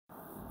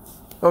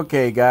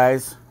Okay,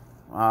 guys,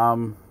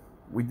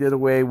 we did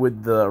away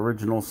with the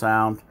original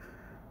sound.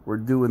 We're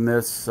doing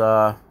this with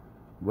a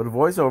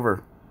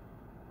voiceover.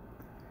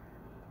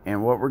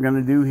 And what we're going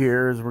to do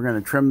here is we're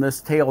going to trim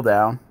this tail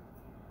down.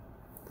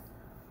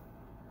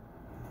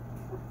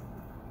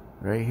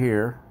 Right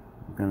here.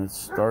 We're going to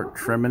start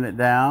trimming it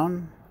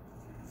down.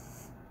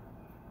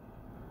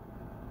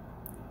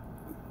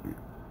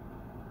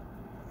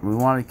 We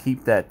want to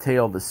keep that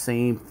tail the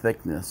same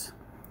thickness.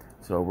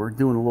 So we're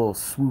doing a little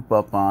swoop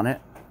up on it.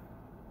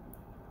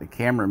 The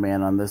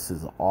cameraman on this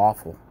is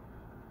awful.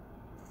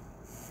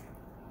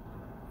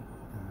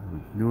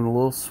 Doing a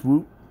little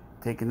swoop,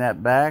 taking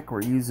that back.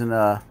 We're using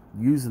that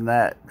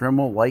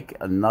dremel like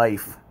a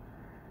knife.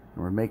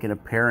 And we're making a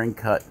paring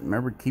cut.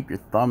 Remember, keep your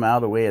thumb out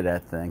of the way of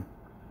that thing.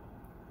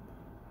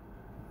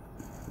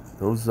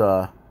 Those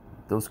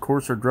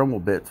coarser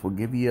dremel bits will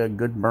give you a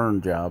good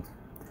burn job.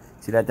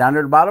 See that down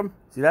there at the bottom?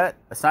 See that?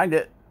 I signed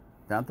it.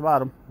 Down at the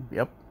bottom.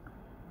 Yep.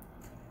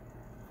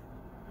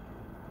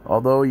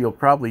 Although you'll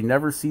probably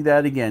never see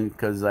that again,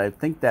 because I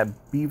think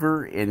that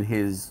Beaver and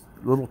his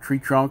little tree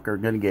trunk are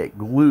going to get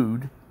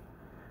glued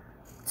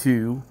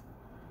to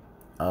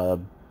a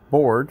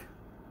board,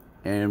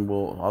 and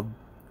I'll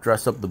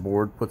dress up the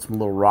board, put some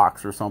little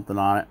rocks or something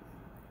on it,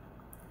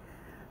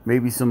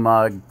 maybe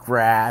some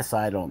grass,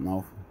 I don't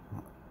know,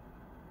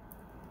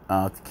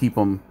 to keep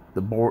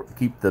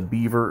the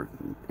Beaver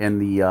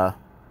and the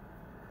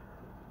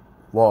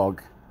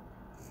log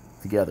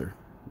together.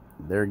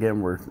 There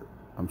again,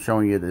 I'm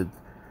showing you to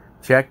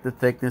check the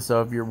thickness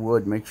of your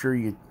wood. Make sure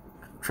you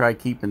try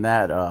keeping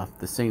that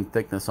the same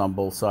thickness on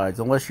both sides,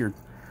 unless you're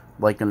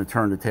like going to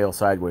turn the tail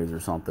sideways or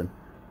something.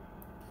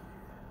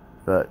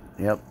 But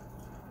yep,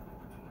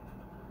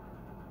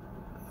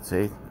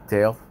 see,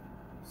 tail,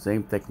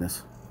 same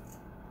thickness.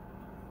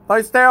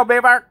 Nice tail,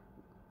 Beaver.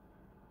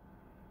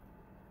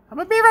 I'm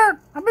a beaver.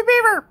 I'm a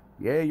beaver.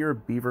 Yeah, you're a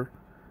beaver.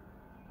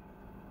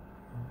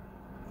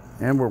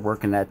 And we're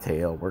working that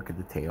tail. Working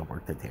the tail.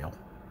 Work the tail.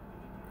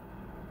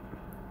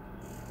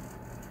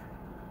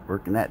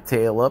 Working that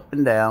tail up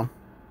and down.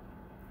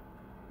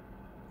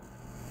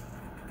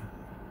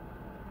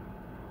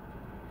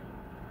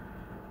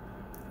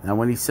 Now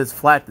when he sits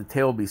flat, the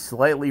tail will be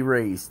slightly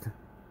raised.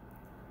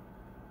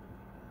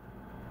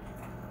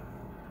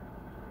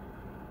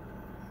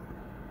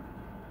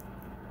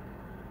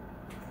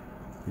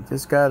 You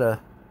just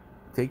gotta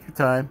take your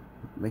time.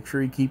 Make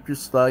sure you keep your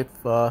stuff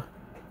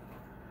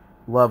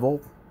level.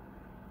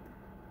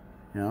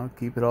 You know,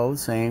 keep it all the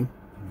same.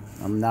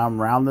 Now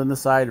I'm rounding the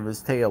side of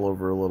his tail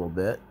over a little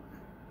bit.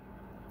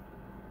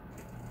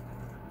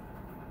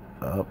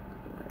 Oh,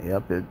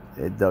 yep,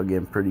 it dug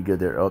in pretty good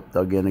there. Oh,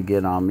 dug in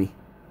again on me.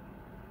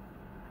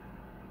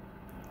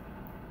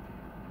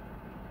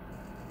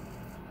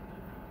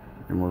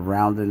 And we're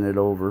rounding it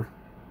over.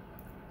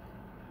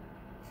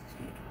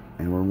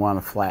 And we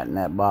want to flatten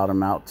that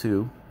bottom out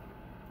too.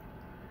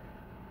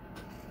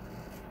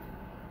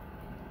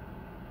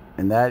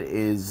 And that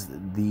is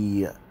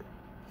the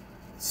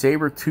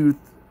saber-tooth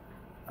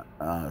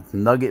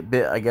nugget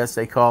bit, I guess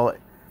they call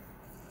it.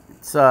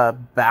 It's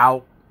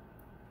about,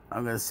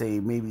 I'm going to say,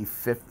 maybe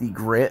 50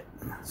 grit.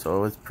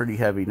 So it's pretty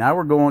heavy. Now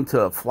we're going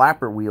to a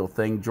flapper wheel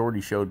thing Jordy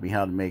showed me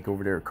how to make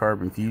over there at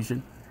Carbon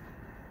Fusion.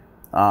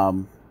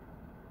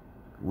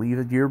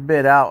 Leave your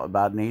bit out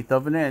about 1/8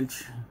 of an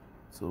inch.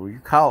 So when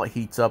your collet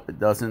heats up, it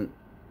doesn't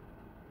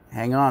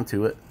hang on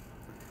to it.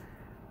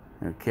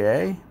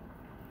 Okay.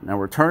 Now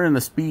we're turning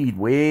the speed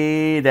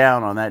way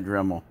down on that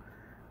Dremel.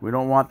 We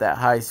don't want that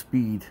high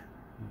speed.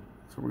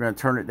 So we're going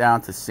to turn it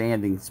down to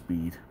sanding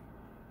speed.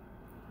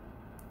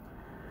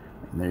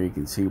 And there you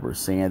can see we're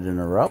sanding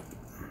her up.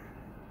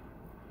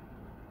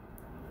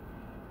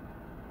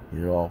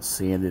 Get it all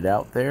sanded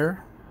out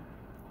there.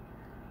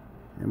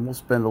 And we'll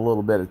spend a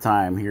little bit of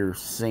time here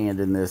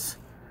sanding this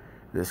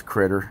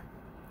critter.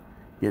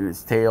 Getting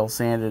its tail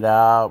sanded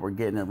out. We're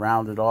getting it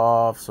rounded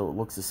off so it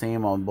looks the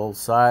same on both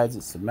sides.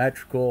 It's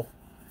symmetrical.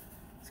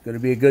 It's going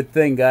to be a good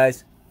thing,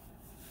 guys.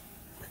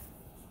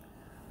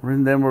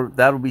 And then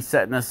that'll be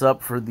setting us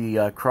up for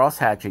the cross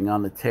hatching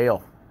on the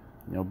tail.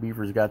 You know,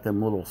 Beaver's got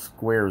them little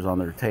squares on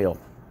their tail.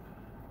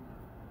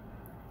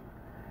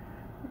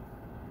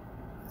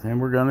 Then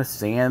we're going to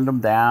sand them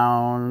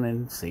down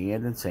and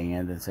sand and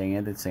sand and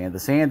sand and sand. The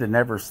sand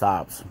never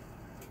stops.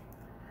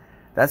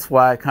 That's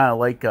why I kind of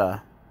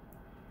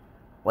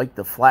like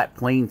the flat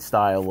plane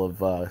style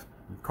of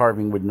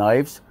carving with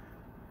knives.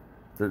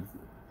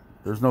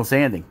 There's no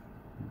sanding.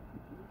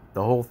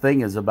 The whole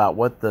thing is about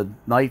what the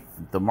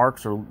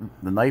marks or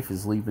the knife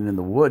is leaving in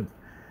the wood.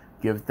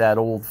 Give it that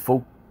old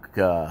folk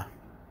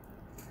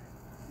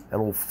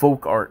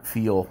art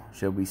feel,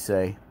 shall we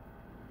say.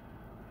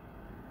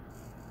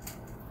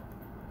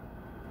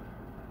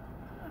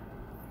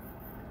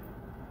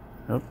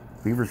 Oh,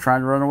 Beaver's trying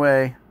to run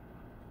away.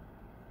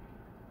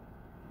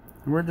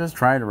 We're just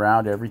trying to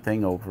round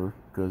everything over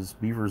because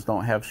beavers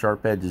don't have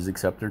sharp edges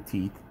except their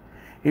teeth.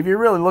 If you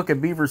really look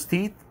at Beaver's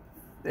teeth,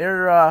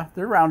 they're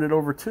rounded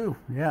over too.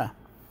 Yeah.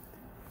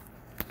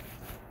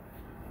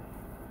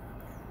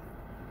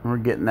 We're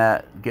getting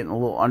a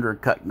little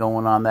undercut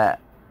going on that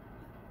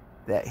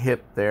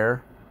hip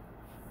there.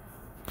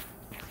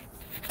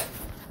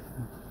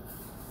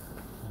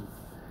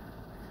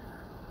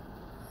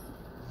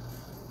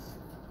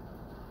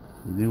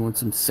 Doing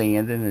some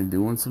sanding and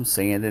doing some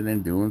sanding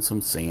and doing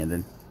some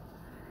sanding.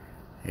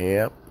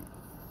 Yep.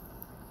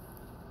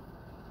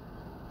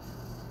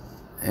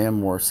 And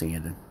more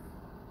sanding.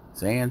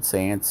 Sand,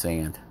 sand,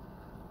 sand.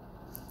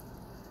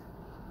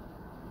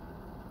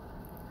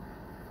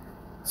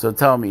 So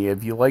tell me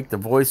if you like the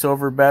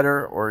voiceover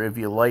better, or if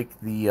you like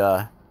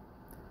the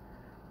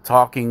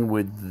talking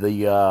with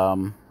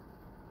the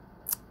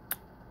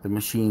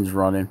machines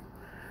running.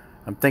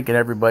 I'm thinking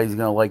everybody's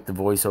gonna like the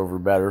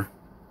voiceover better.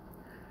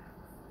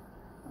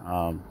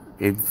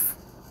 If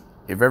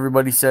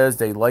everybody says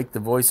they like the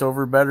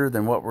voiceover better,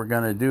 then what we're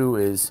gonna do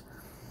is,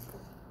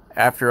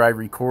 after I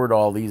record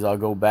all these, I'll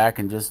go back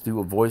and just do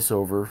a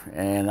voiceover,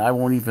 and I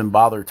won't even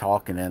bother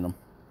talking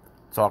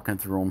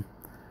through them.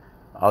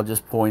 I'll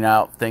just point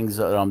out things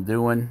that I'm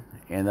doing,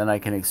 and then I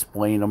can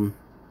explain them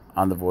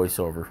on the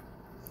voiceover.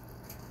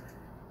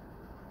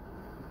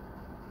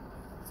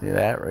 See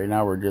that? Right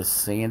now we're just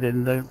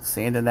sanding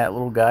that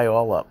little guy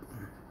all up.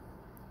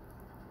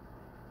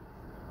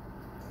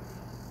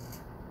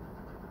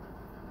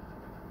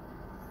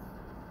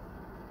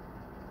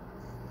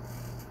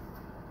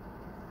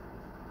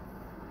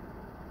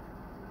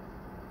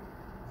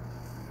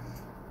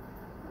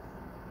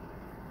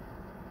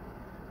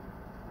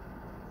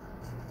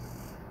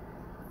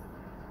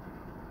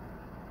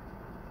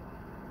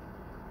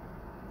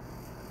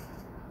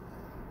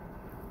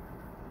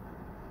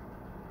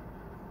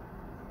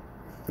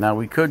 Now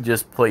we could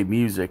just play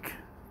music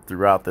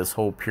throughout this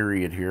whole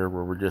period here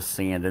where we're just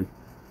sanding.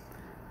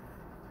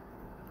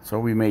 So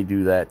we may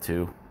do that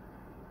too.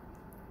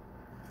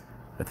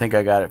 I think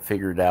I got it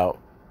figured out.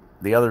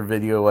 The other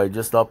video I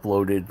just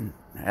uploaded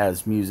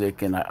has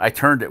music, and I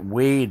turned it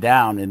way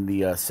down in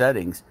the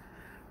settings,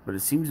 but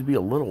it seems to be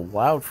a little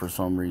loud for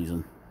some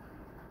reason.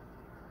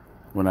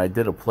 When I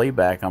did a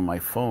playback on my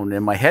phone,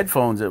 and my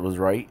headphones, it was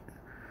right.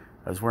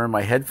 I was wearing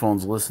my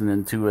headphones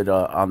listening to it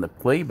on the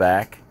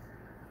playback,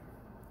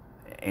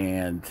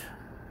 and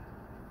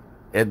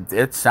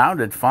it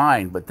sounded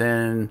fine, but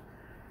then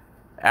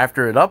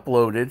after it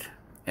uploaded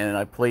and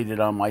I played it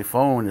on my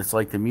phone, it's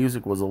like the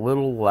music was a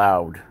little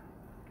loud.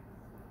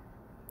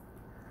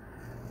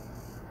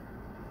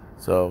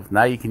 So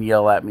now you can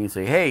yell at me and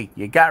say, hey,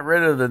 you got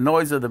rid of the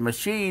noise of the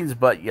machines,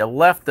 but you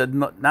left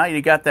now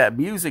you got that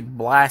music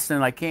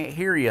blasting, I can't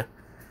hear you.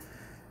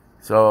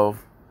 So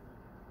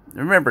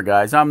remember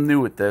guys, I'm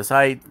new at this.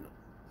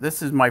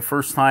 This is my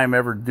first time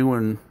ever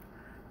doing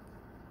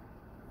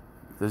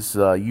this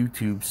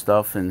YouTube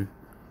stuff, and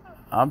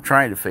I'm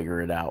trying to figure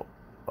it out.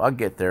 I'll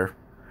get there.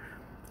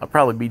 I'll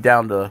probably be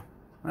down to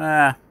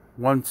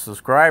 1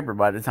 subscriber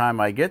by the time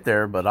I get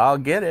there, but I'll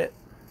get it.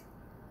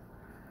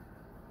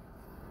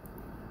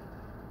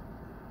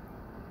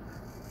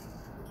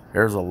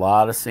 There's a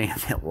lot of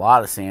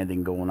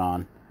sanding going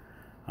on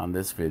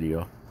this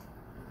video.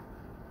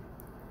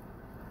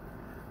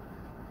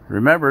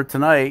 Remember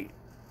tonight,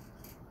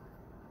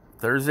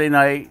 Thursday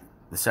night,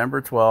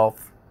 December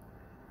 12th,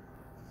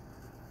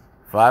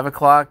 5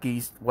 o'clock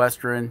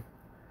Western,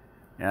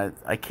 and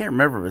I can't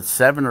remember if it's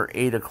 7 or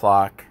 8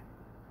 o'clock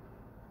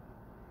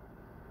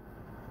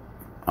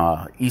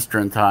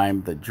Eastern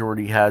time that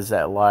Jordy has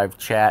that live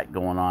chat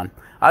going on.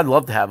 I'd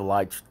love to have a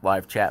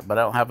live chat, but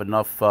I don't have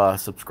enough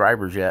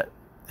subscribers yet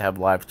to have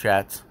live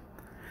chats.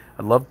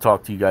 I'd love to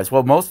talk to you guys.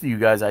 Well, most of you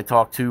guys I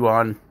talk to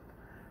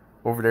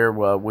over there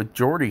with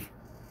Jordy.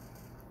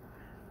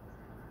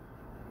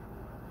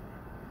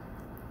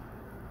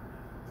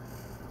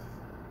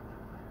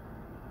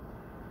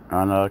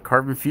 On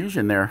Carbon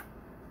Fusion there.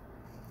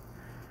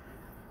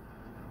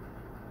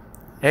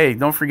 Hey,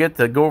 don't forget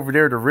to go over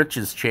there to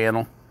Rich's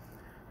channel.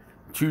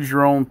 Choose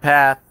Your Own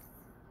Path.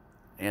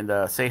 And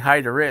say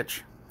hi to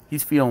Rich.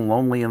 He's feeling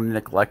lonely and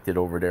neglected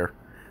over there.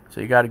 So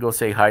you got to go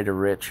say hi to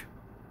Rich.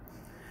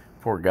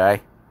 Poor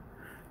guy.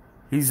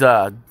 He's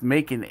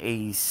making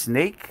a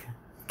snake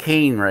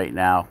cane right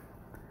now.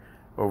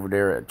 Over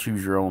there at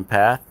Choose Your Own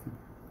Path.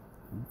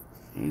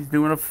 He's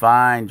doing a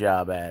fine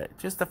job at it.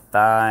 Just a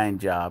fine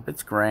job.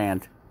 It's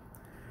grand.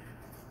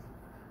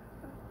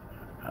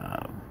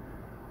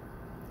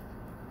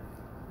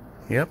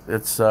 Yep,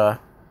 it's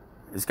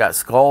got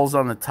skulls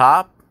on the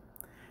top,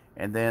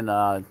 and then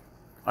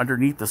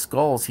underneath the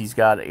skulls, he's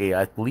got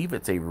I believe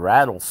it's a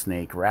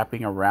rattlesnake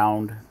wrapping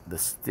around the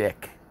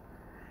stick.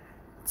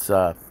 It's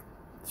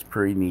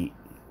pretty neat.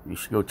 You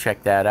should go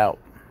check that out.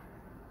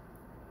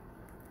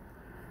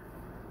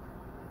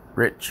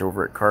 Rich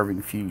over at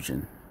Carving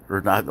Fusion.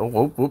 Or not,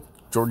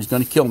 Jordy's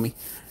going to kill me.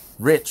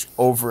 Rich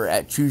over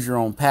at Choose Your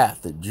Own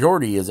Path.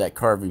 Jordy is at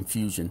Carving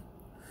Fusion.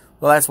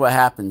 Well, that's what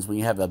happens when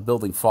you have a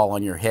building fall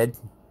on your head.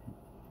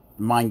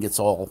 Mine gets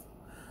all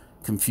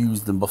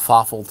confused and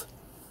befuddled.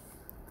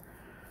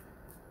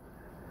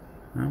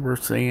 Well, we're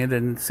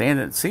sanding.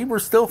 See, we're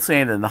still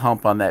sanding the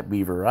hump on that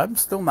beaver. I'm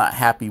still not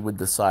happy with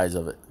the size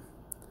of it.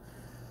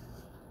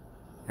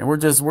 And we're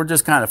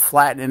just kind of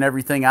flattening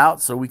everything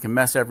out so we can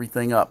mess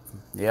everything up.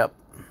 Yep.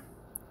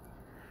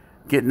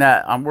 Getting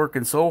that, I'm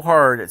working so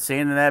hard at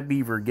sanding that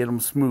beaver, get them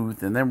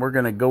smooth, and then we're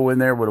gonna go in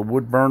there with a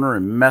wood burner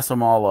and mess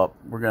them all up.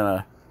 We're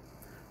gonna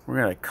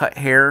cut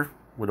hair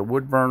with a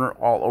wood burner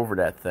all over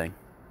that thing.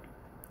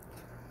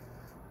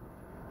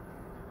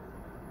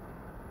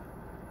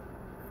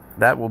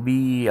 That will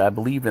be, I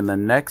believe, in the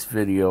next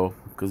video,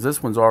 because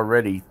this one's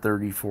already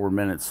 34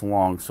 minutes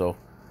long. So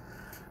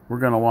we're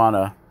gonna want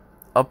to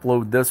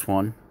upload this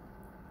one,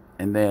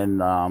 and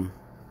then I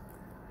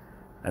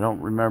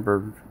don't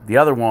remember the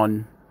other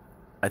one.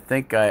 I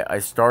think I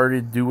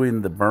started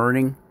doing the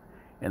burning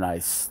and I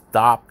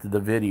stopped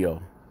the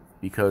video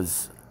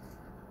because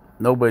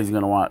nobody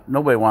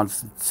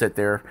wants to sit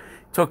there.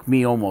 It took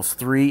me almost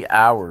 3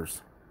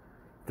 hours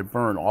to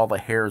burn all the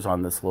hairs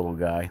on this little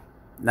guy.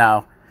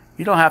 Now,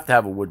 you don't have to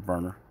have a wood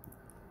burner.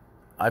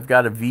 I've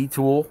got a V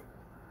tool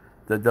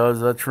that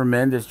does a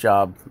tremendous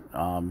job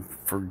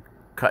for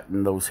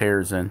cutting those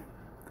hairs in.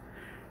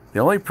 The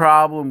only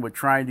problem with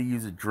trying to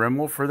use a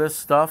dremel for this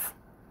stuff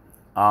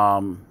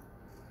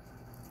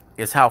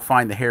is how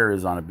fine the hair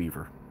is on a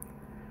beaver.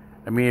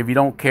 I mean, if you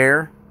don't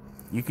care,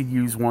 you could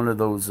use one of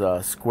those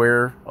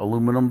square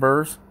aluminum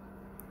burrs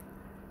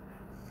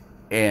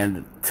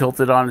and tilt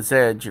it on its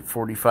edge at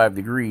 45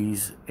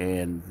 degrees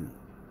and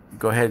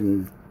go ahead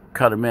and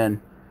cut them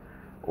in.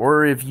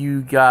 Or if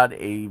you got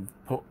a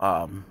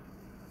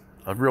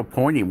real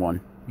pointy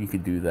one, you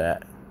could do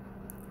that.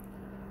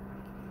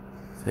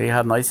 See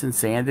how nice and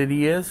sanded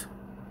he is?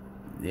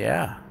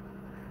 Yeah.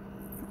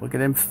 Look at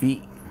them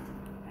feet,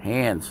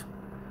 hands.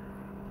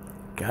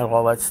 Got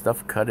all that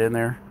stuff cut in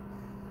there.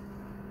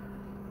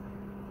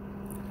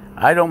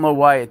 I don't know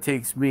why it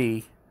takes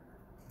me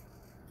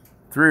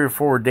 3 or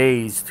 4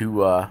 days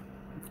to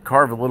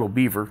carve a little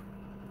beaver.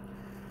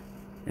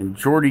 And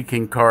Jordy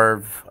can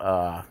carve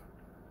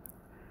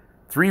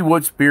 3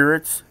 wood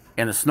spirits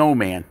and a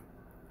snowman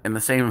in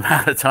the same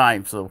amount of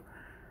time. So,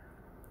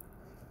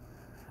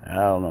 I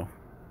don't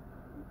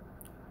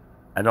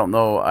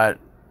know.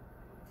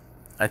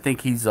 I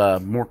think he's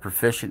more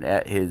proficient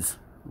at his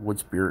wood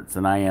spirits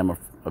than I am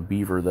a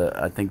beaver.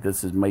 That I think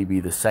this is maybe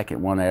the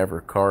second one I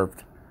ever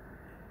carved.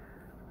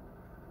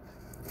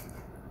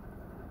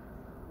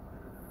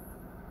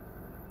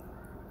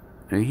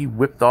 And he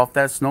whipped off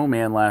that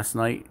snowman last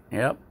night.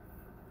 Yep.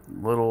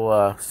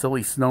 Little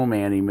silly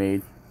snowman he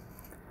made.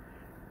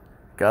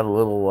 Got a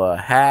little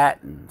hat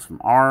and some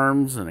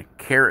arms and a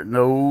carrot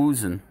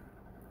nose, and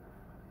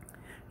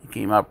he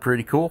came out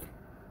pretty cool.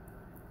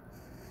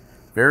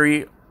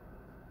 Very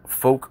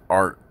folk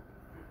art.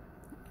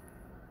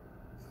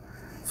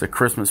 It's a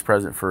Christmas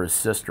present for his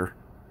sister.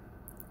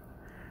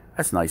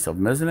 That's nice of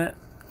him, isn't it?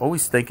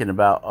 Always thinking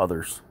about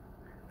others.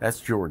 That's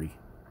Jordy.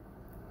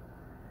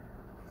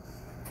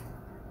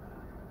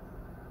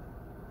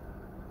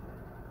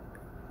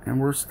 And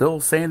we're still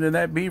sanding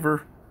that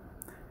beaver.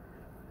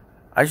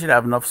 I should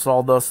have enough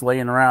sawdust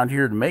laying around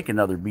here to make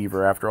another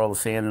beaver after all the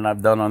sanding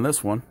I've done on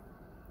this one.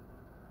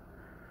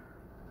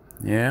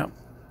 Yeah.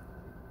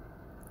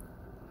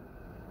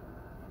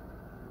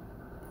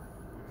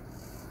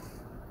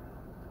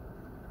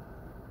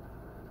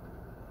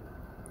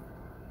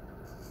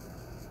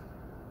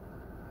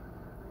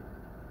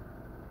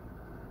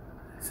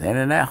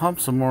 Sanding that hump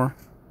some more.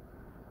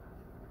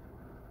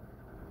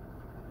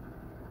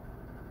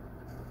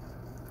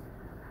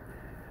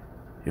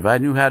 If I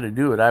knew how to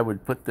do it, I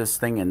would put this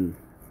thing in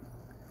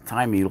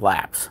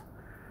time-elapse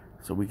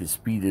so we could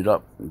speed it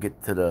up and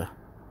get to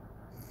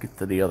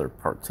the other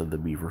parts of the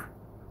beaver.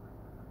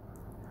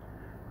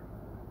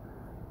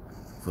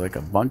 It's like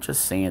a bunch of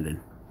sanding.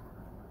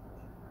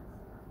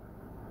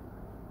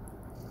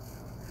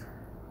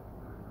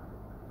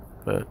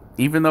 But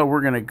even though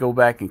we're going to go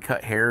back and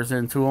cut hairs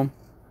into them,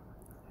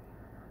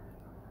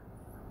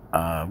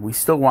 we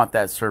still want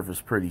that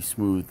surface pretty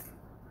smooth.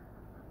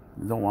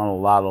 We don't want a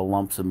lot of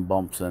lumps and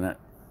bumps in it.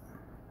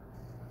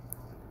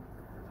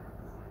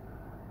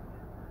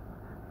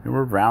 And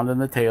we're rounding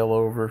the tail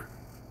over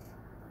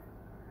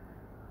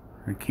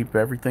and keep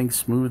everything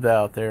smooth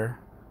out there.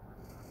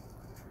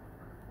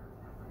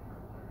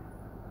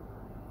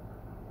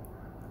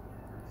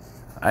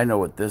 I know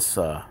what this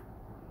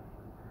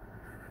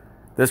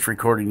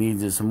recording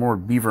needs is some more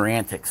beaver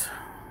antics.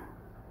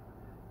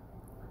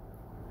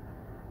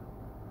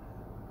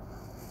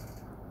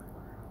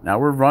 Now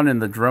we're running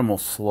the Dremel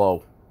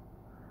slow.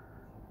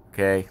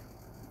 Okay.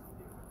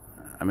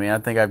 I mean, I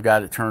think I've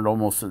got it turned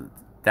almost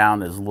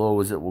down as low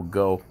as it will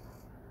go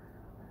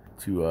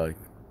to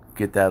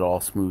get that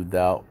all smoothed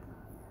out.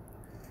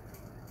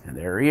 And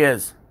there he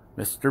is,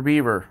 Mr.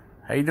 Beaver.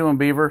 How you doing,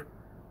 Beaver?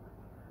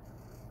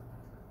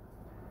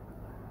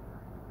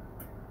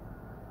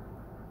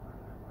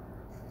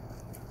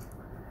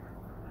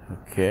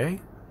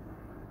 Okay.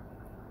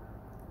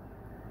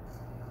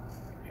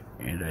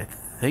 And I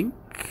think...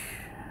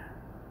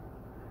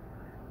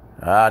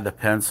 the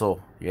pencil.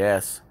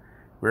 Yes.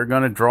 We're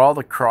going to draw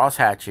the cross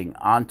hatching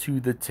onto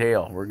the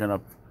tail. We're going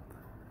to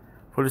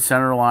put a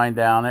center line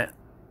down it.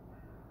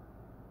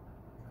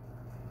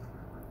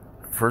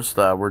 First,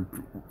 the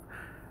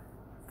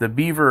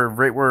beaver,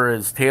 right where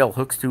his tail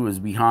hooks to his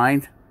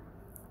behind,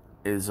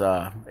 is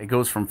it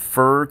goes from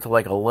fur to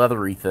like a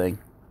leathery thing.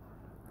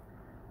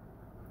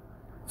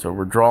 So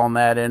we're drawing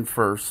that in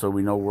first so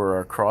we know where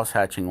our cross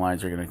hatching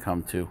lines are going to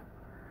come to.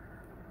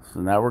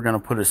 So now we're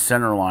going to put a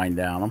center line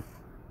down them.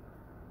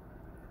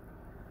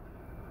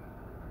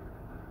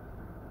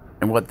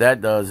 And what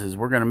that does is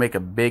we're going to make a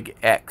big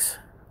X.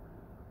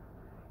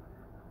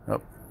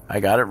 Oh, I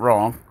got it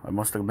wrong. I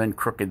must have been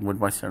crooked with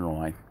my center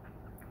line.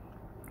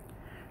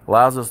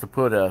 Allows us to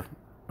put a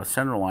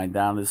center line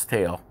down his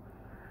tail.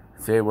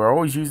 See, we're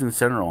always using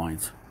center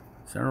lines.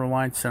 Center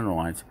lines, center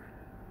lines.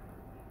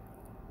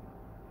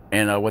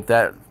 And with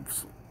that,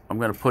 I'm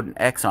going to put an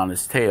X on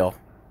his tail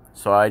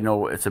so I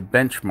know it's a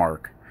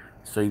benchmark.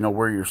 So you know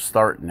where you're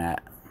starting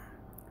at.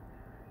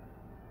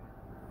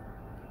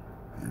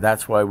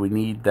 That's why we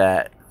need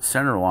that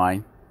center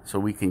line, so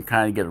we can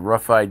kind of get a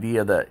rough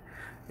idea that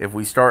if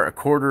we start a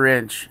 1/4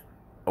 inch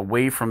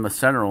away from the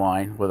center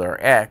line with our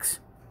X,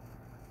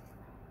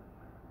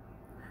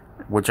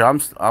 which I'm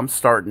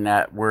starting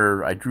at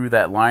where I drew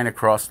that line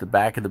across the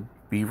back of the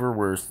beaver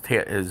where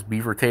his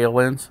beaver tail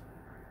ends.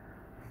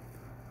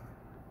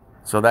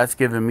 So that's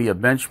giving me a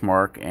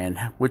benchmark and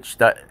which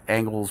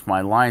angles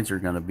my lines are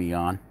going to be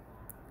on.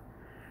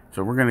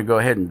 So we're going to go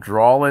ahead and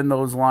draw in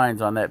those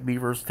lines on that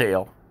beaver's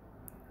tail.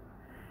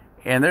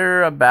 And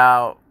they're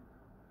about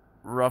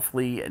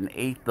roughly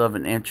 1/8 of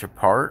an inch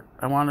apart,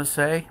 I want to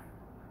say.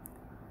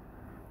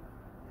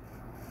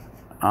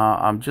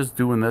 I'm just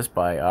doing this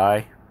by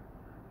eye.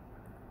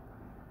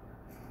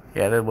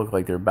 Yeah, they look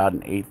like they're about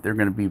 1/8. They're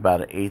going to be about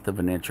 1/8 of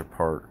an inch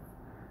apart,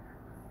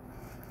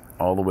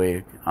 all the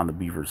way on the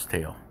beaver's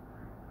tail.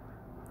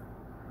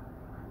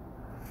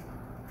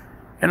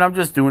 And I'm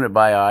just doing it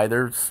by eye.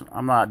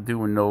 I'm not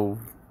doing no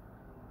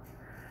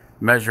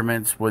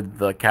measurements with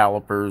the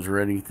calipers or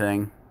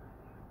anything.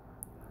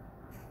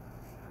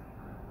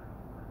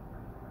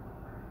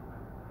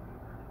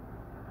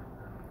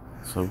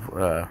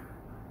 So,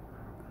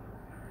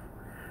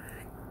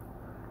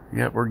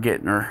 yeah, we're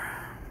getting her.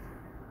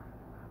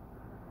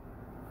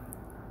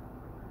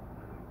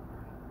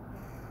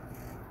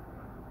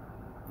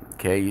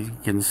 Okay, you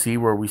can see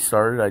where we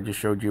started. I just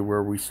showed you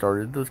where we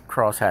started the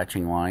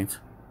cross-hatching lines.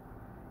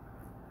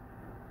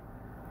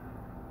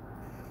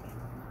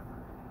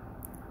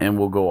 And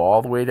we'll go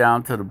all the way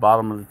down to the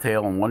bottom of the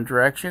tail in one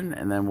direction,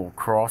 and then we'll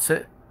cross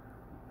it,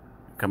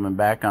 coming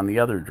back on the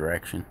other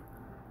direction.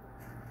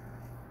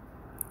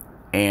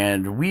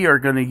 And we are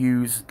going to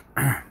use,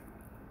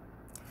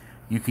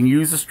 you can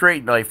use a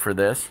straight knife for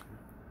this.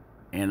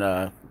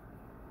 And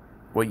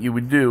what you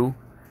would do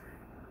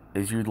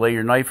is you'd lay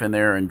your knife in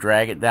there and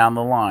drag it down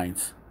the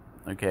lines.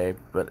 Okay,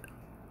 but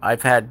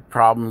I've had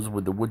problems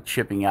with the wood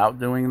chipping out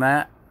doing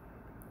that.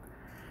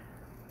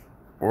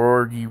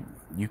 Or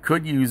you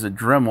could use a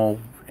dremel,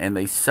 and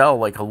they sell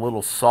like a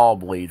little saw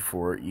blade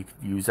for it. You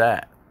could use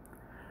that.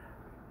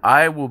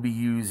 I will be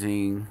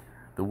using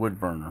the wood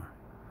burner.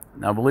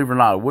 Now, believe it or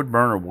not, a wood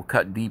burner will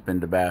cut deep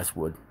into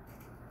basswood.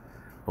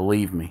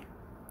 Believe me.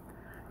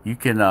 You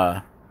can,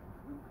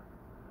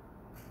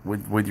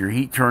 with your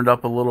heat turned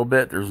up a little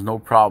bit, there's no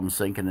problem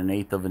sinking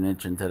 1/8 of an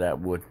inch into that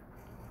wood.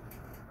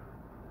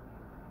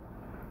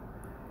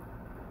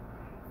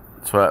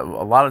 So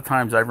a lot of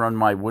times I run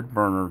my wood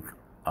burner,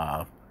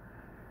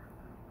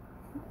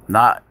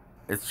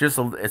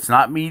 it's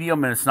not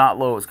medium and it's not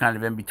low. It's kind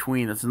of in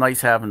between. It's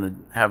nice having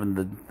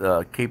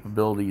the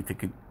capability to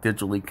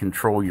digitally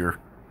control your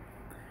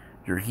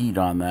heat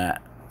on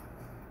that.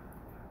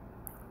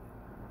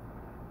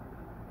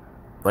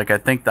 Like, I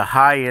think the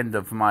high end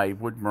of my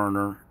wood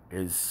burner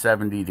is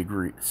 70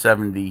 degrees.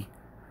 70.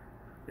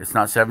 It's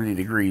not 70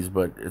 degrees,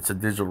 but it's a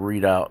digital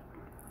readout.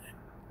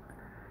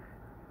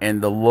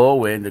 And the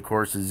low end, of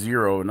course, is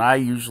 0, and I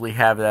usually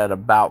have that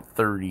about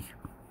 30.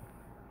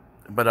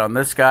 But on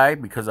this guy,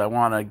 because I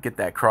want to get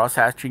that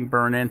cross-hatching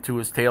burn into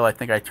his tail, I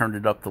think I turned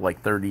it up to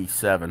like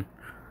 37.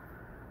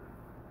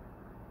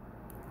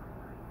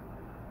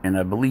 And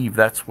I believe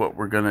that's what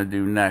we're going to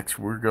do next.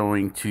 We're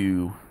going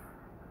to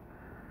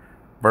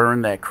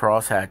burn that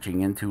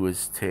cross-hatching into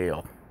his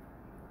tail.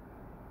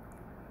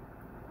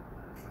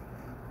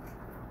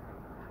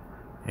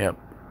 Yep.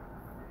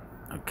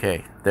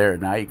 Okay, there,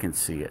 now you can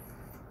see it.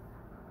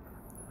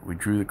 We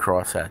drew the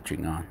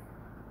cross-hatching on.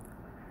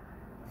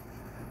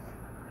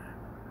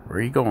 Where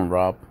are you going,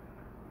 Rob?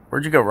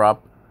 Where'd you go,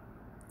 Rob?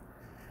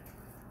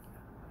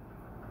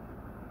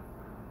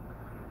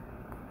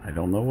 I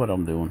don't know what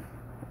I'm doing.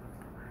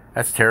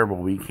 That's terrible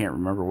when you can't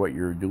remember what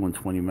you were doing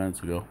 20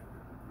 minutes ago.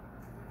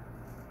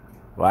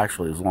 Well,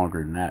 actually, it was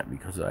longer than that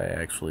because I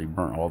actually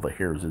burnt all the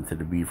hairs into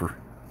the beaver.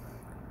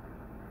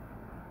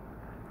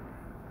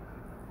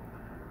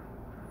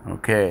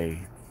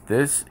 Okay,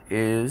 this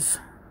is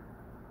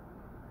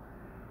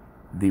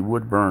the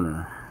wood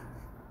burner.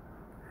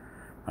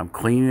 I'm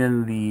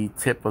cleaning the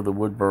tip of the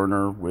wood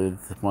burner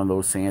with one of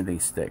those sanding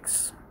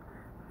sticks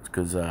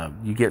because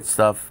you get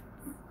stuff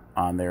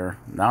on there.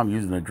 Now I'm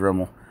using a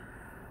Dremel.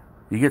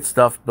 you get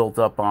stuff built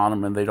up on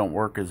them and they don't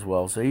work as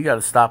well. So you got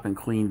to stop and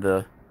clean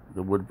the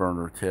wood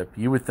burner tip.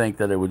 You would think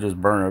that it would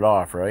just burn it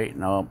off, right?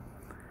 No,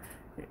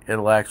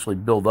 it'll actually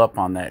build up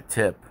on that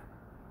tip.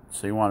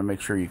 So you want to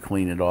make sure you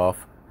clean it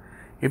off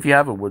if you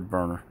have a wood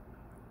burner.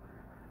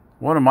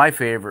 One of my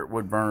favorite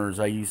wood burners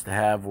I used to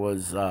have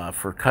was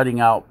for cutting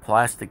out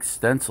plastic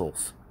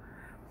stencils.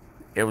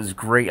 It was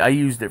great. I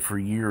used it for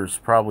years,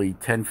 probably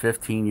 10,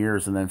 15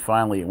 years, and then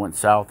finally it went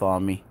south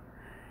on me.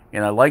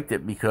 And I liked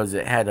it because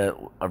it had a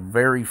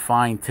very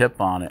fine tip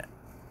on it.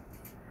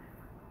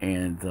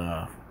 And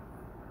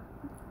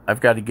I've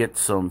got to get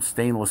some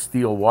stainless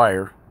steel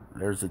wire.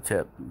 There's the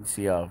tip. You can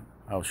see how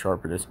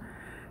sharp it is.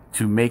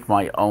 To make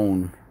my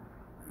own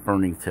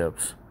burning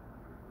tips.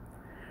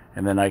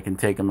 And then I can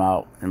take them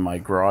out in my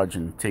garage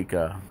and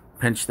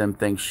pinch them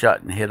things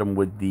shut and hit them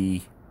with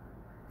the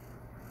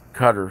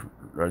cutter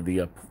or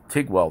the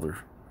TIG welder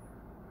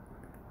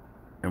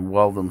and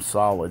weld them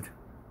solid.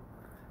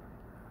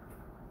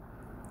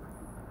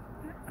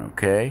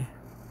 Okay.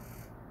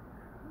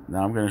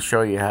 Now I'm going to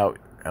show you how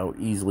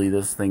easily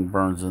this thing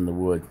burns in the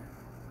wood.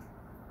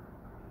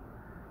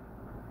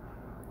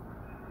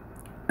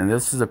 And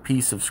this is a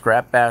piece of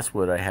scrap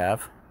basswood I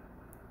have.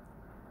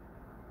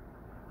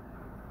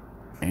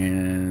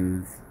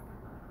 And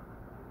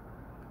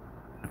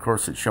of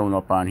course it's showing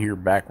up on here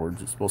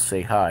backwards. It's supposed to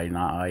say hi,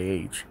 not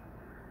IH.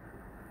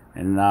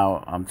 And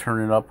now I'm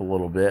turning it up a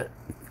little bit.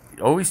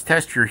 Always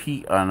test your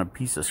heat on a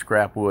piece of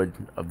scrap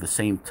wood of the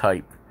same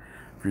type.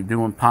 If you're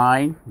doing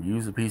pine,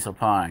 use a piece of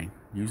pine.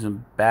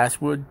 Using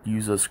basswood,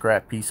 use a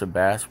scrap piece of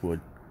basswood.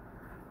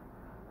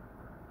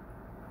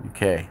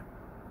 Okay.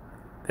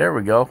 There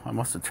we go. I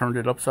must have turned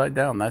it upside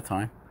down that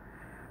time.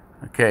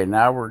 Okay,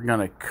 now we're going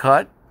to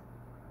cut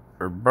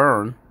or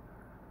burn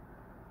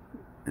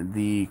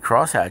the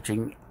cross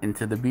hatching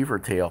into the beaver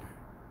tail.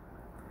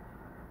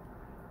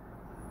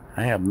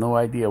 I have no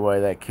idea why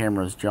that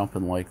camera is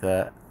jumping like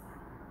that.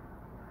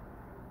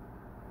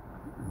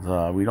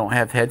 We don't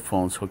have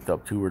headphones hooked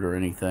up to it or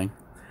anything.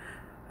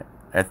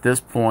 At this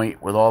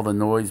point, with all the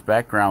noise,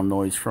 background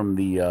noise from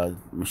the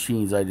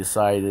machines, I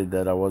decided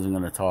that I wasn't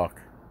going to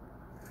talk.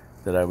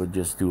 That I would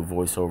just do a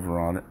voiceover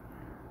on it.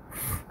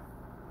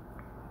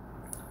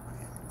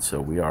 So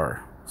we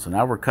are. So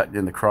now we're cutting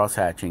in the cross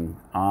hatching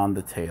on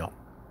the tail.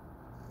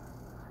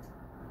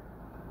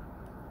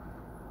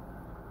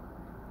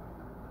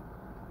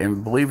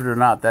 And believe it or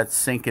not, that's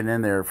sinking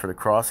in there for the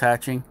cross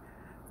hatching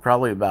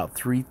probably about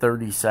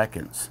 330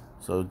 seconds.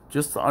 So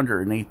just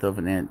under an eighth of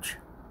an inch.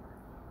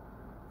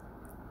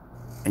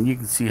 And you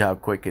can see how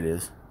quick it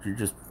is.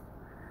 It's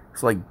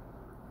like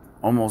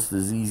almost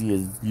as easy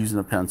as using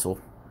a pencil.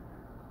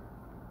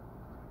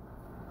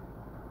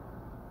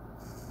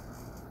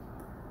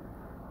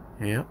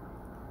 Yep.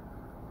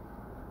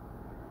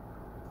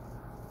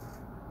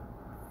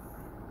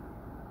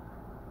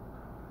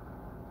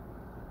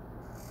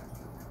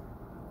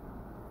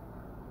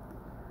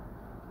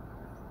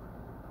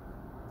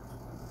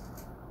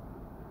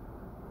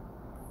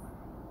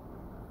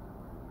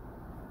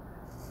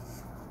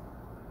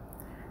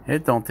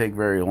 It don't take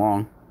very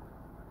long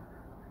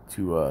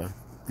to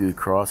do the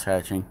cross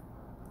hatching.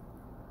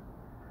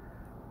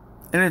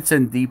 And it's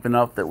in deep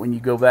enough that when you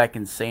go back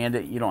and sand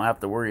it, you don't have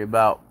to worry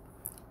about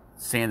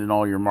sanding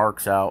all your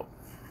marks out.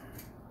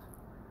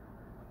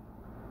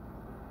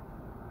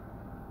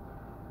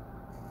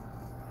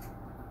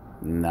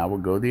 Now we'll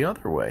go the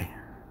other way.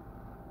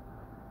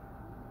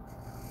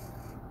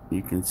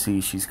 You can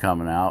see she's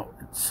coming out.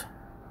 It's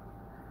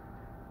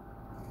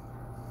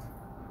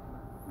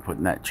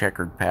putting that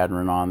checkered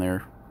pattern on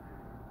there.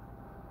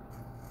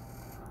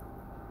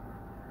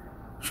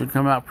 Should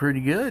come out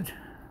pretty good.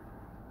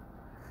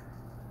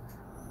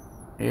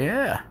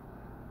 Yeah.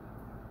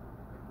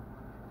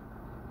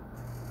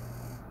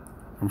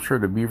 I'm sure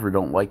the Beaver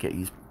don't like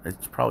it.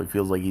 It probably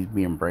feels like he's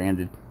being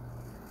branded.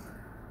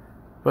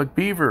 But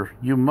Beaver,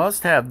 you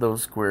must have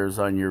those squares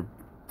on your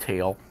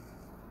tail.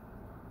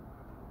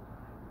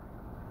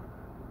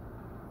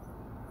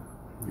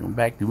 Going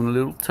back, doing a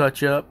little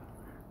touch up.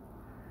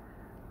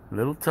 A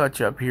little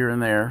touch up here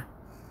and there.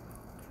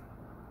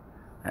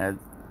 And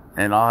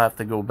I'll have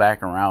to go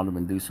back around them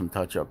and do some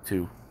touch up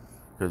too.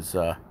 Because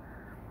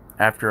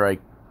after I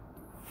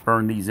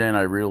burned these in,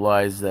 I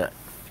realized that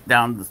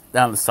down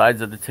the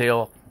sides of the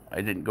tail I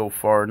didn't go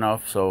far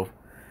enough, so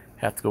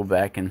I have to go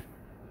back and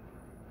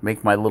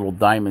make my little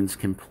diamonds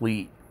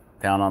complete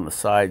down on the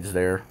sides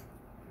there.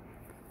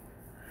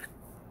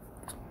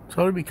 So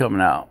it'll be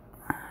coming out.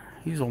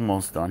 He's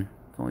almost done.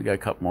 Only got a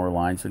couple more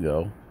lines to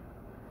go.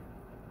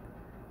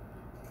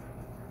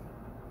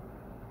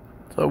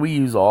 So we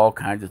use all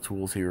kinds of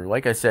tools here.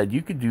 Like I said,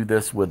 you could do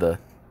this with a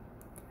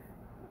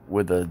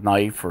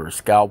knife or a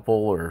scalpel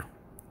or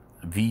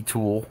a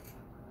V-tool.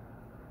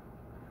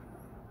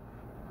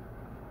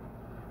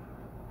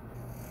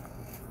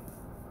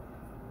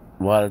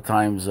 A lot of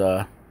times,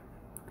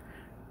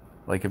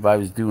 like if I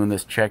was doing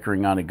this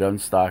checkering on a gun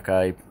stock,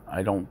 I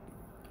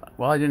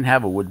didn't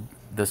have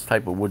this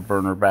type of wood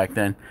burner back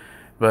then,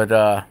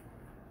 but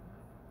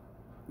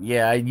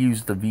yeah, I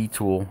used the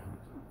V-tool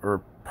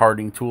or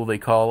parting tool they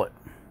call it,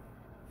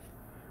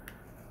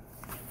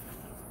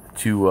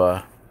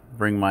 to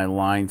bring my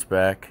lines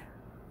back.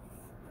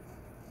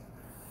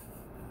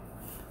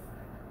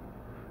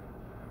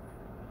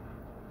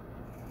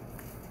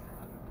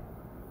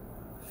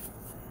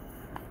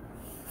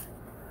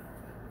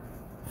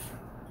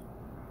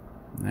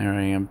 There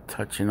I am,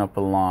 touching up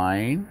a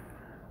line.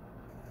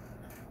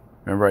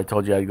 Remember I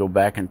told you I'd go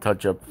back and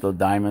touch up the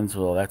diamonds?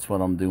 Well, that's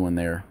what I'm doing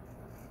there.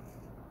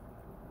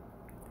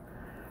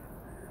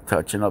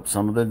 Touching up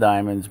some of the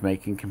diamonds,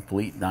 making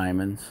complete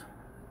diamonds.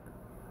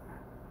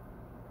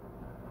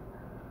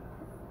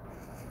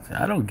 See,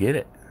 I don't get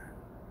it.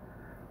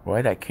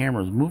 Why that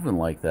camera's moving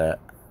like that?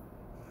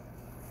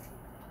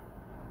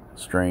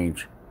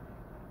 Strange.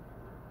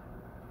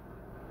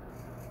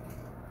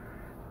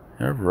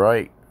 You're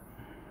right.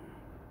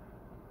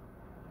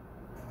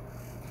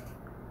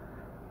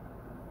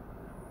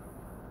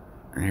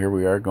 And here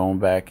we are going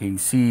back. You can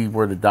see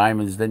where the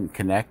diamonds didn't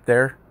connect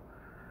there.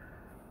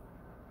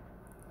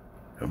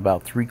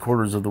 About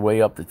 3/4 of the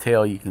way up the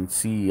tail, you can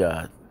see,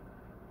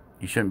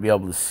 you shouldn't be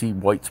able to see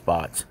white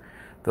spots.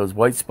 Those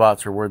white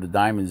spots are where the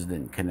diamonds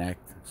didn't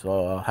connect.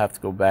 So I'll have to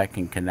go back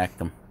and connect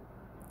them.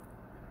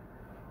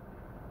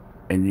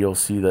 And you'll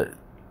see the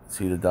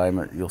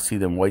diamond, you'll see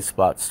them white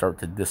spots start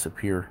to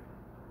disappear.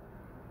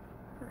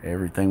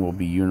 Everything will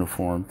be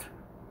uniformed.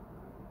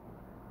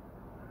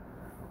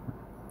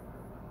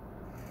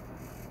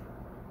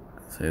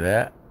 See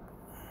that?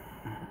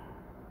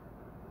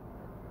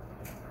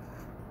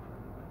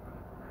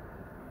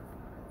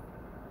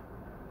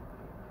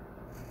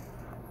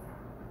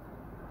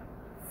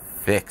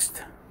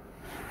 Fixed.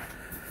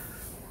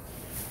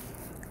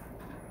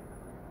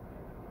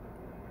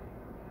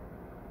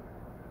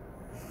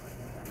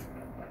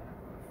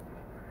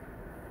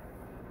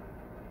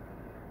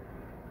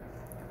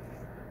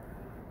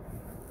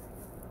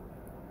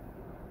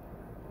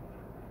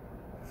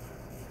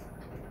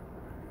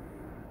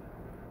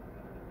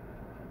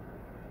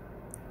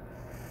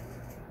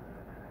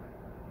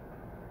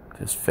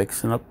 Just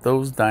fixing up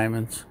those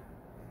diamonds.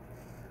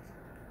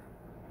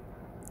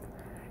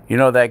 You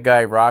know that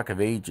guy, Rock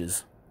of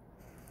Ages?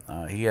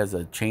 He has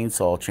a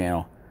chainsaw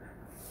channel.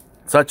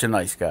 Such a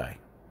nice guy.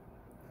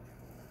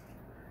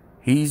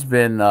 He's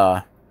been,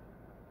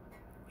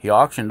 he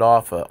auctioned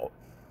off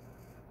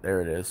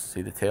there it is,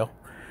 see the tail?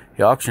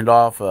 He auctioned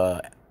off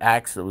an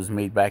axe that was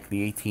made back in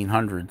the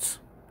 1800s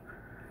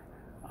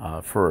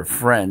for a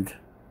friend.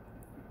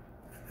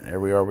 There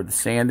we are with the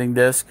sanding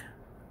disc.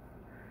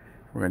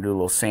 We're going to do a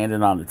little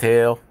sanding on the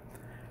tail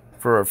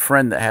for a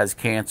friend that has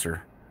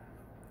cancer.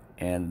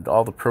 And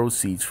all the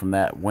proceeds from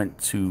that went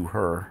to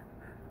her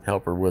to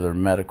help her with her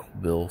medical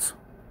bills.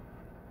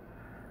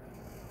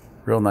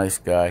 Real nice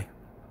guy.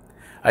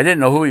 I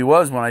didn't know who he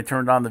was when I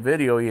turned on the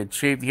video. He had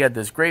shaved, he had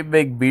this great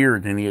big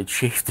beard and he had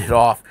shaved it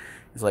off.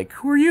 He's like,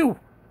 "Who are you?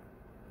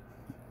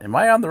 Am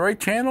I on the right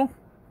channel?"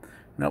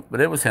 Nope, but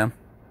it was him.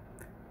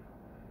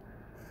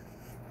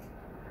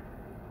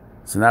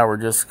 So now we're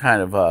just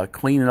kind of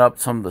cleaning up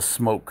some of the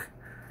smoke.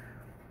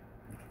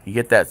 You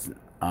get that,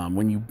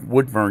 when you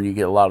wood burn, you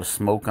get a lot of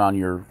smoke on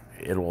your,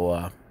 it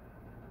will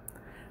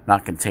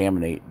not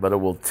contaminate, but it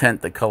will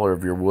tint the color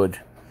of your wood.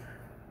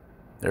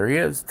 There he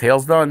is,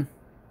 tail's done.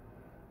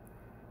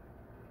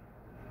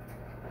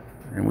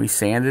 And we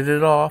sanded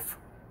it off.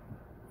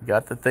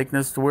 Got the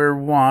thickness to where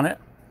we want it.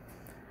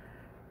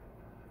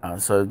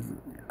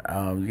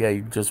 Yeah,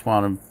 you just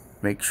want to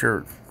make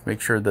sure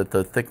that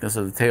the thickness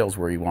of the tail is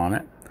where you want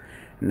it.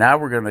 Now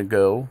we're going to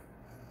go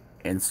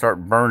and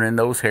start burning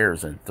those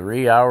hairs in.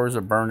 3 hours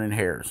of burning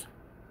hairs.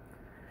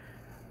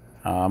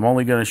 I'm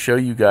only going to show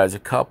you guys a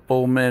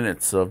couple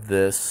minutes of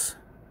this.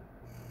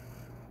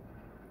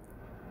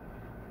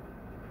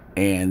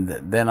 And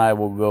then I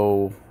will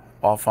go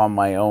off on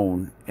my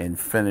own and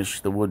finish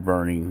the wood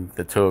burning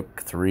that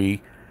took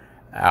 3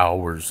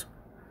 hours.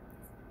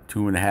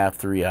 2.5,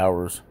 3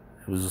 hours.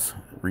 It was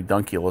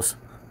redunculous.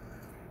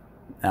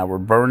 Now we're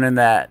burning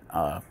that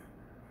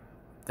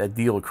that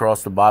deal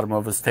across the bottom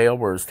of his tail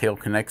where his tail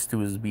connects to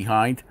his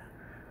behind.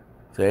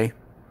 See?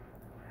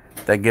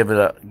 That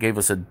gave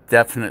us a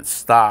definite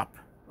stop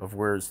of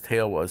where his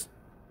tail was.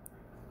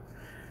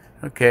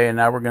 Okay, and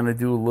now we're going to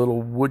do a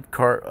little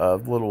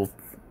little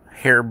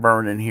hair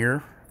burn in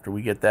here after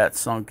we get that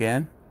sunk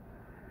in.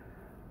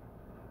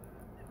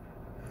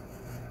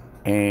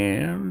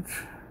 And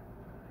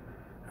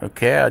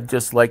okay, I'd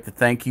just like to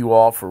thank you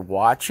all for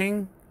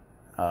watching.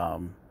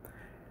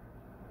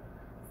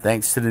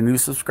 Thanks to the new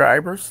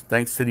subscribers.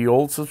 Thanks to the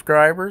old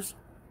subscribers.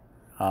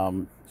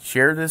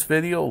 Share this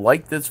video.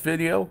 Like this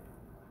video.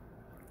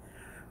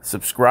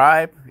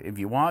 Subscribe if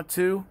you want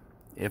to.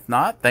 If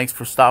not, thanks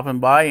for stopping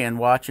by and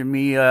watching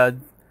me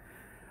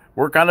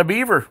work on a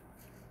beaver.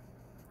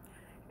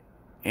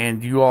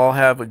 And you all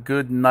have a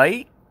good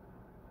night.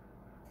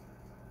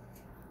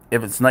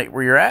 If it's night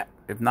where you're at.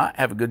 If not,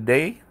 have a good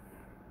day.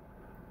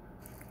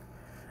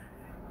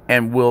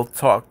 And we'll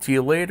talk to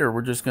you later.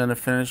 We're just going to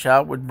finish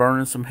out with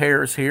burning some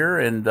hairs here.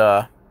 And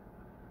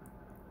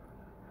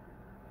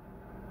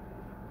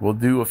we'll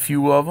do a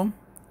few of them.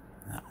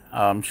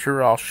 I'm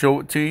sure I'll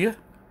show it to you.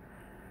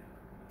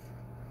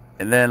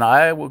 And then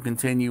I will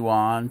continue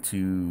on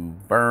to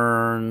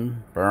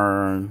burn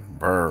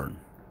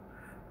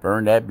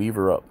that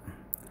beaver up.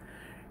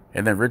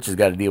 And then Rich has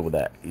got to deal with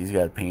that. He's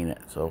got to paint it.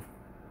 So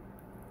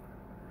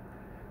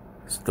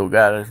still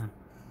got to.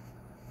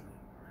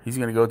 He's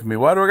going to go to me,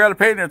 why do I got to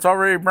paint it? It's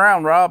already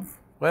brown, Rob.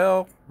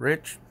 Well,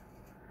 Rich,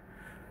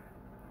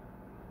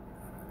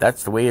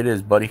 that's the way it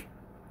is, buddy.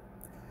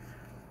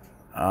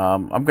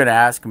 I'm going to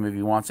ask him if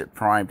he wants it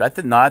primed. I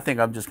think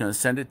I'm just going to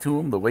send it to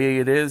him the way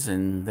it is,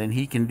 and then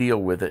he can deal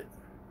with it.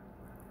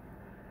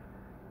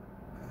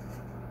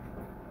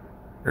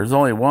 There's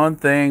only one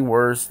thing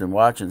worse than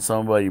watching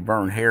somebody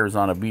burn hairs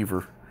on a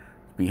beaver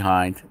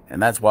behind,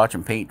 and that's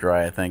watching paint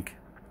dry, I think.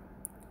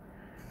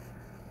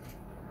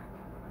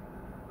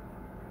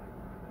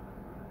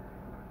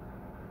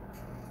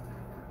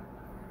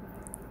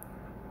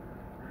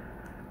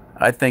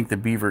 I think the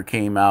beaver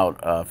came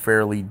out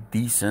fairly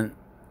decent.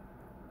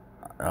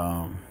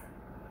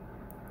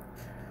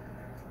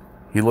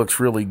 He looks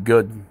really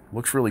good.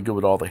 Looks really good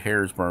with all the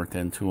hairs burnt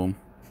into him.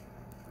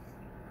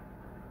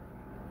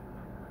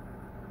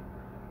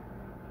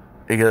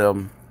 It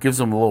gives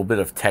him a little bit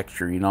of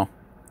texture, you know.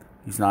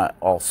 He's not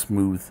all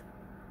smooth.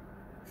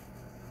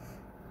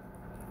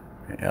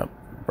 Yep.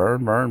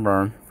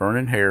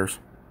 Burning hairs.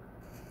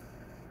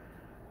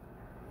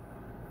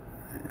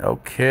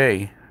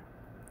 Okay.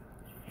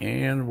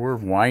 And we're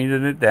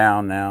winding it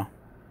down now.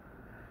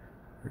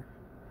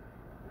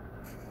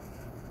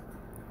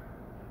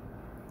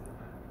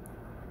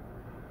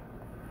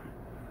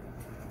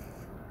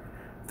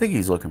 I think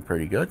he's looking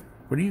pretty good.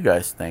 What do you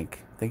guys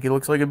think? Think he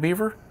looks like a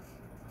beaver?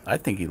 I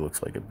think he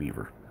looks like a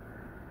beaver.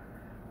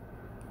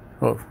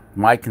 Well,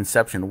 my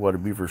conception of what a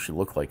beaver should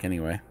look like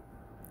anyway.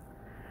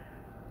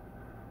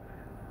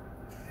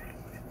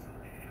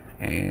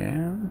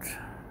 And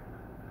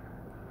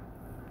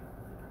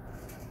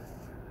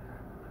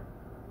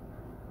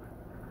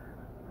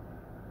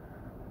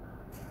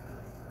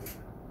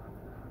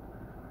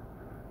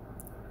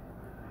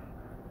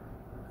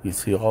you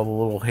see all the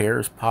little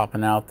hairs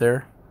popping out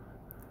there.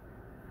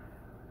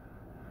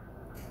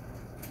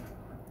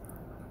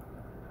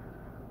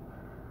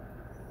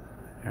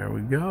 There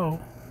we go.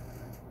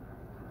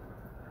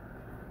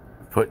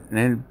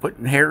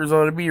 Putting hairs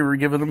on a beaver,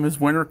 giving him his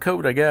winter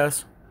coat, I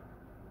guess.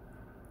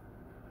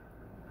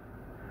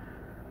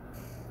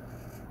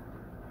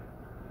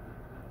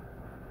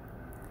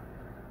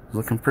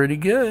 Looking pretty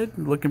good.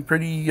 Looking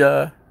pretty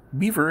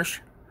beaverish.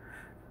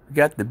 We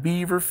got the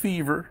beaver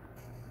fever.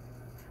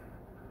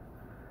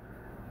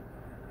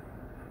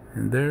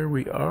 And there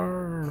we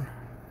are.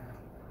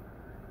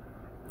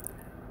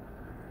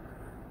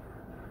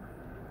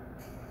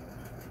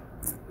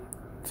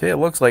 See, it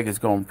looks like it's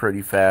going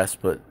pretty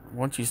fast, but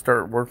once you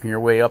start working your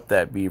way up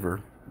that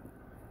beaver,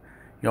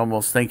 you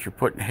almost think you're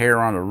putting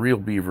hair on a real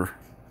beaver.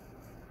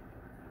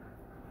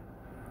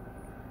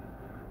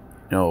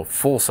 You know,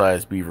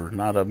 full-size beaver,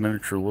 not a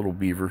miniature little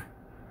beaver.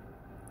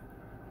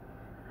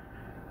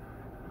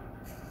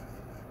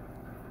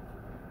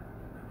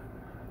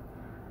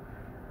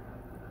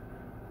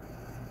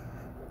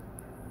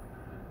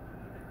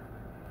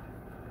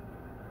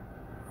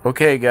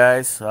 Okay,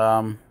 guys,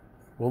 we'll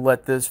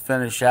let this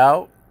finish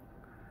out.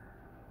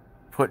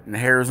 Putting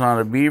hairs on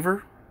a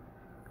beaver.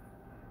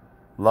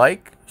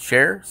 Like,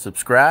 share,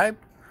 subscribe.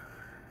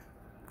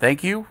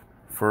 Thank you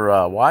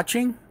for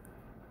watching.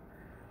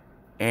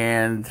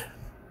 And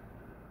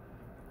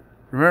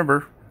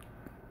remember,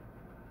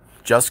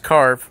 just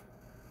carve.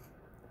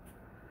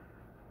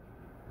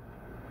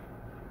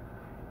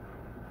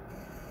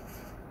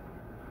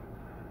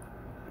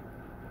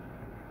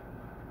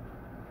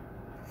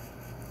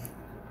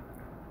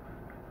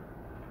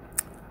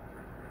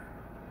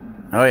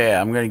 Oh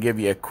yeah, I'm going to give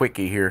you a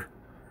quickie here.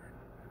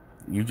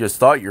 You just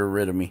thought you were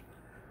rid of me.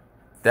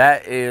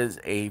 That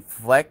is a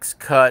Flex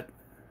Cut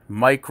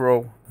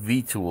Micro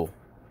V-Tool.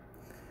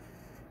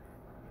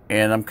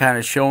 And I'm kind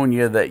of showing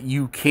you that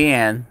you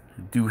can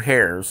do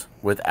hairs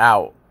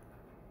without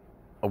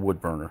a wood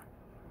burner.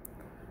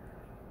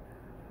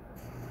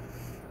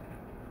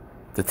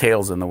 The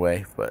tail's in the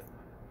way,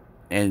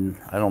 and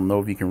I don't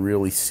know if you can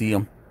really see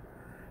them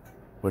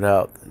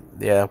without.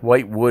 Yeah,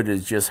 white wood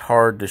is just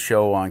hard to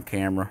show on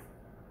camera.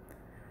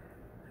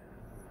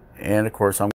 And of course, I'm